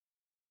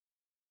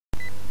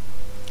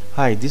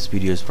Hi, this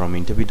video is from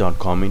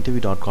interview.com.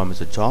 Interview.com is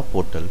a job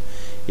portal.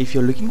 If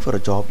you're looking for a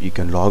job, you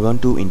can log on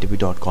to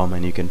interview.com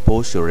and you can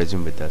post your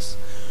resume with us.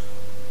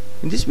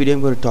 In this video,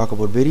 I'm going to talk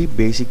about very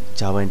basic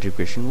Java entry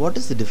question. What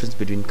is the difference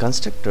between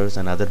constructors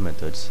and other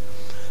methods?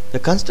 The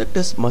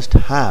constructors must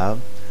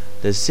have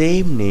the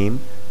same name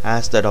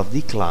as that of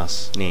the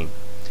class name,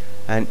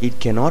 and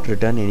it cannot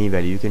return any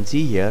value. You can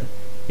see here,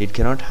 it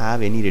cannot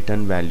have any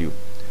return value.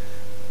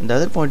 And the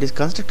other point is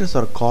constructors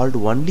are called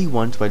only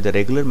once, while the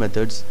regular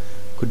methods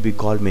could be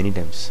called many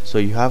times. So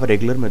you have a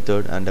regular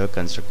method and a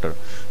constructor.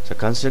 So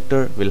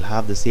constructor will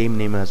have the same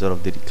name as that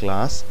of the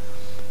class,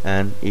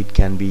 and it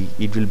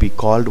will be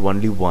called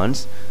only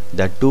once.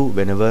 That too,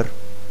 whenever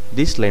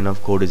this line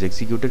of code is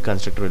executed,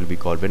 constructor will be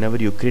called. Whenever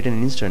you create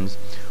an instance,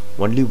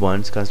 only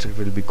once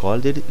constructor will be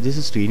called. This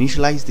is to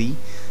initialize the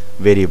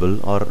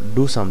variable or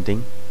do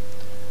something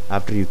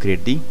after you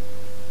create the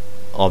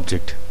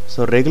object.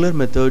 So regular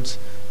methods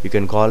you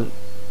can call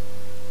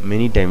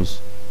many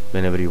times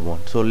whenever you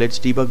want. So let's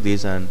debug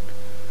this and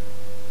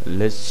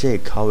let's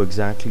check how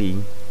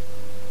exactly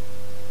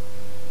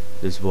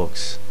this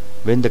works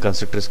when the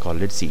constructor is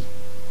called. Let's see.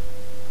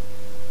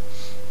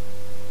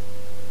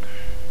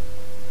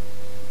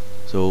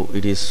 So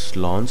it is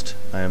launched.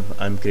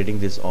 I'm creating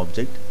this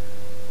object.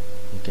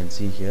 You can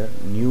see here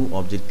new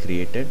object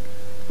created,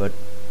 but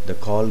the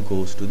call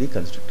goes to the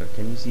constructor.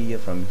 Can you see here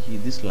from here,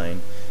 this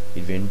line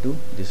it went to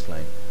this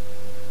line.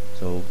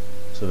 So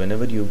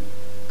whenever you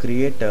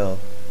create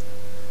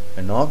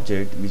an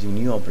object using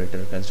new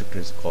operator, constructor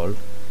is called.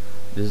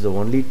 This is the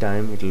only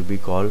time it will be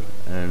called,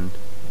 and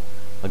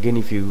again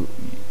if you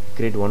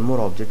create one more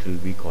object, it will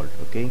be called.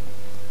 Okay,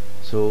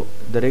 so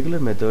the regular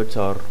methods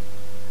are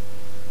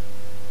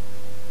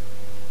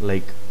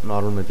like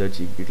normal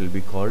methods. It will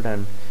be called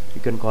and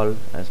you can call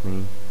as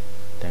many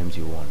times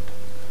you want.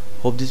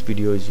 Hope this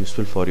video is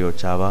useful for your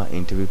Java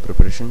interview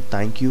preparation.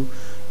 Thank you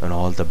and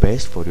all the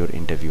best for your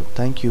interview.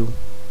 Thank you.